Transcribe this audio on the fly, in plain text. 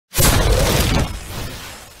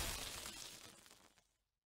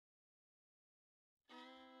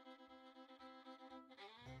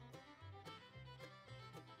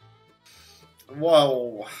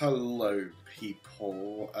Well, hello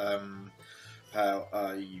people. How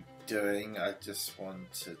are you doing? I just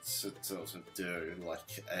wanted to sort of do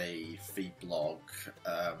like a vlog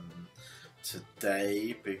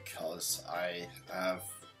today because I have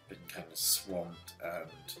been kind of swamped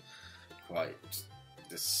and quite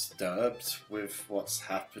disturbed with what's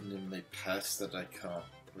happened in the past that I can't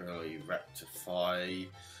really rectify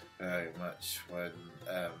very much when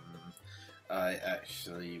I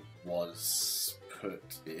actually was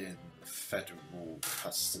put in federal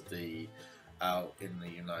custody out in the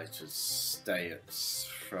United States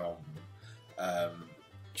from um,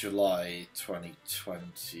 July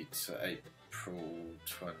 2020 to April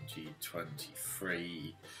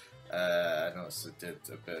 2023. And also did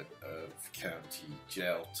a bit of county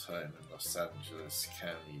jail time in Los Angeles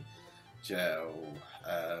County Jail,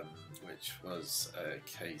 which was a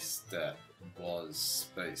case that was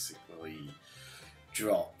basically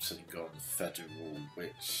dropped and gone federal,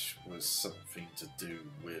 which was something to do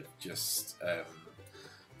with just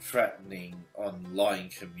threatening online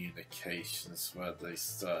communications, where they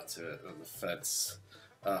started, the feds,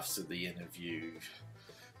 after the interview,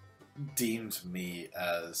 deemed me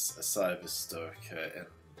as a cyber stalker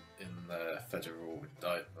in the federal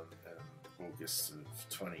indictment in August of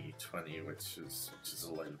 2020, which is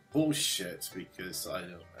a load of bullshit because I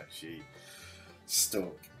don't actually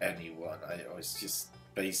stalk anyone. I was just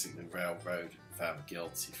basically railroaded and found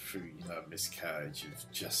guilty through, miscarriage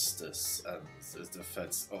of justice, and the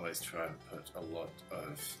feds always try and put a lot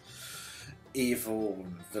of evil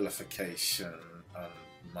and vilification on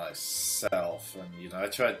myself, and I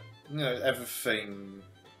tried everything,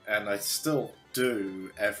 and I still do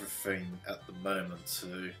everything at the moment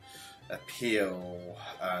to appeal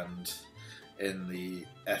and in the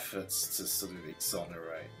efforts to sort of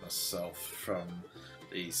exonerate myself from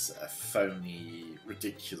these phony,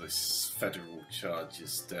 ridiculous federal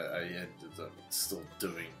charges that I ended up still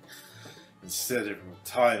doing considerable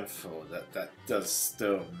time for. That does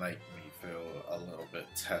still make me feel a little bit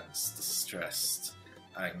tense, distressed,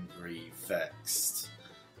 angry, vexed,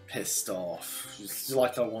 pissed off. It's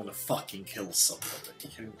like I want to fucking kill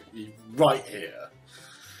somebody right here.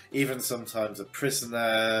 Even sometimes a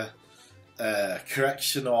prisoner,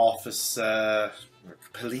 correctional officer,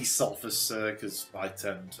 police officer, because I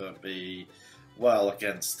tend to be well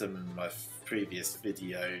against them in my previous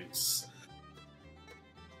videos.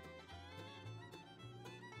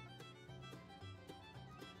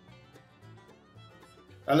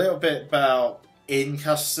 A little bit about in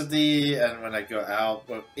custody and when I got out.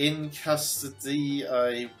 Well, in custody,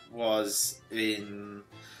 I was in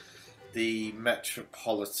the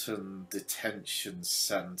Metropolitan Detention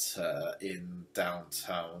Center in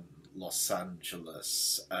downtown Los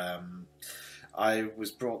Angeles. I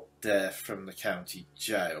was brought there from the county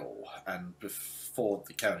jail, and before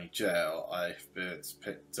the county jail, I've been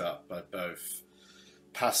picked up by both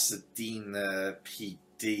Pasadena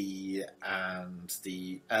PD and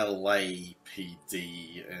the LAPD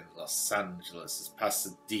in Los Angeles.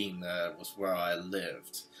 Pasadena was where I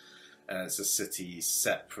lived. It's a city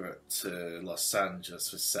separate to Los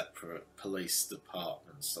Angeles with separate police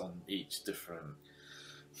departments on each different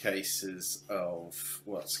cases of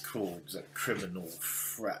what's called criminal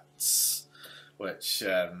threats, which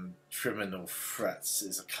criminal threats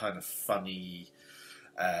is a kind of funny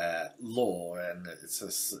law, and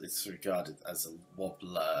it's regarded as a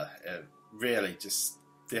wobbler. Really, just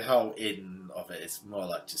the whole in of it is more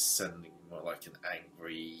like just sending more like an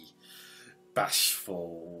angry,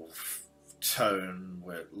 bashful tone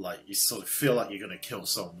where like you sort of feel like you're going to kill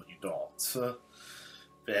someone but you're not.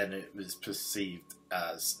 Then it was perceived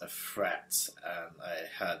as a threat,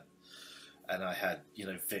 and I had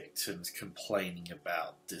victims complaining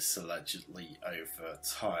about this allegedly over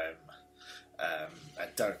time. I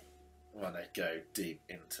don't want to go deep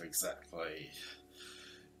into exactly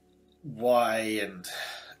why, and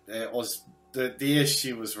it was the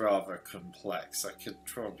issue was rather complex. I could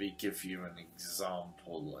probably give you an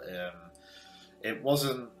example. It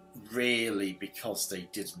wasn't really because they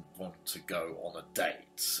didn't want to go on a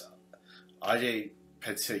date. I didn't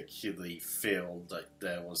particularly feel that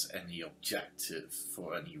there was any objective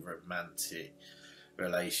for any romantic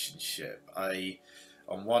relationship.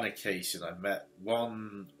 On one occasion, I met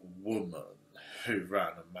one woman who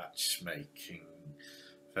ran a matchmaking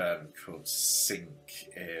firm called Sync,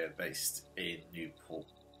 based in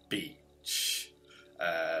Newport Beach.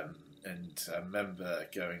 And I remember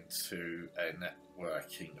going to a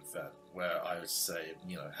networking event where I would say,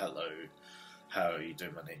 hello, how are you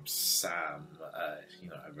doing? My name's Sam. I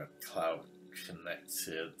run Cloud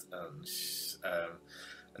Connected, and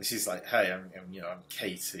And she's like, "Hey, I'm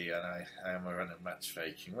Katie, and I am a running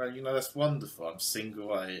matchmaking." Well, that's wonderful. I'm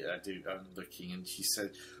single. I'm looking. And she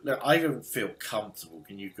said, "Look, I don't feel comfortable.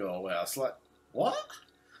 Can you go away?" I was like, "What?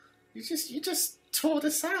 You just tore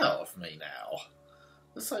this out of me now."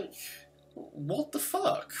 It's like, what the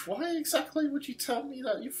fuck? Why exactly would you tell me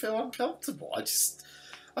that you feel uncomfortable?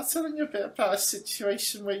 I'm telling you a bit about a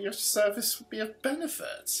situation where your service would be of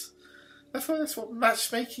benefit. I thought that's what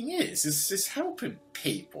matchmaking is helping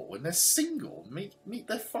people when they're single meet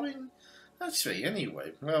their fine. Actually,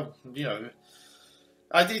 anyway, well,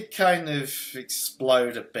 I did kind of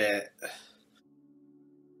explode a bit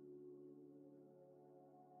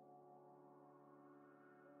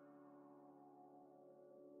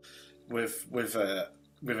with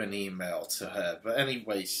an email to her, but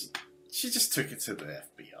anyway, she just took it to the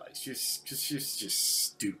FBI. She's just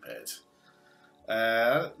stupid.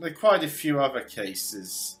 There are quite a few other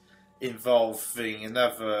cases involving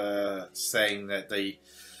another saying that they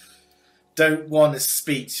don't want to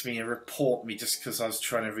speak to me and report me just because I was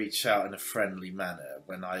trying to reach out in a friendly manner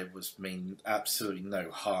when I was mean absolutely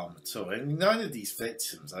no harm at all. And none of these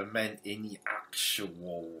victims I meant any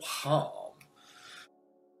actual harm.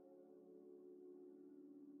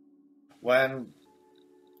 When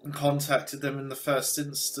I contacted them in the first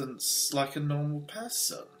instance like a normal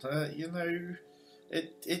person,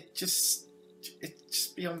 it just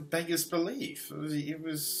beyond beggars belief. It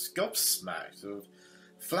was gobsmacked or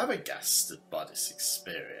flabbergasted by this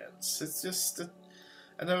experience. It's just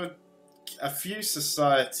I know a few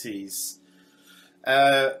societies.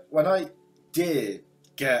 When I did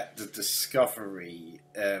get the discovery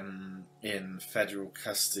in federal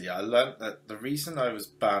custody, I learnt that the reason I was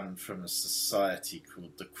banned from a society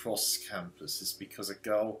called the Cross Campus is because a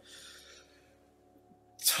girl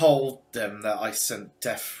told them that I sent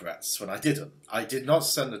death threats when I didn't. I did not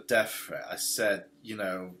send a death threat. I said,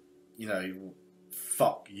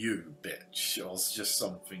 fuck you, bitch, or just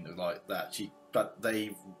something like that. But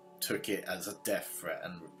they took it as a death threat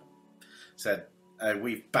and said,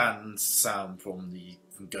 we've banned Sam from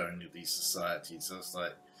going to these societies. I was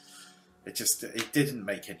like, it didn't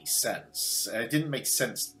make any sense. It didn't make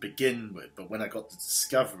sense to begin with, but when I got the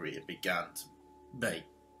discovery, it began to make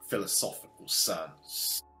philosophical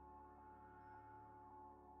sense.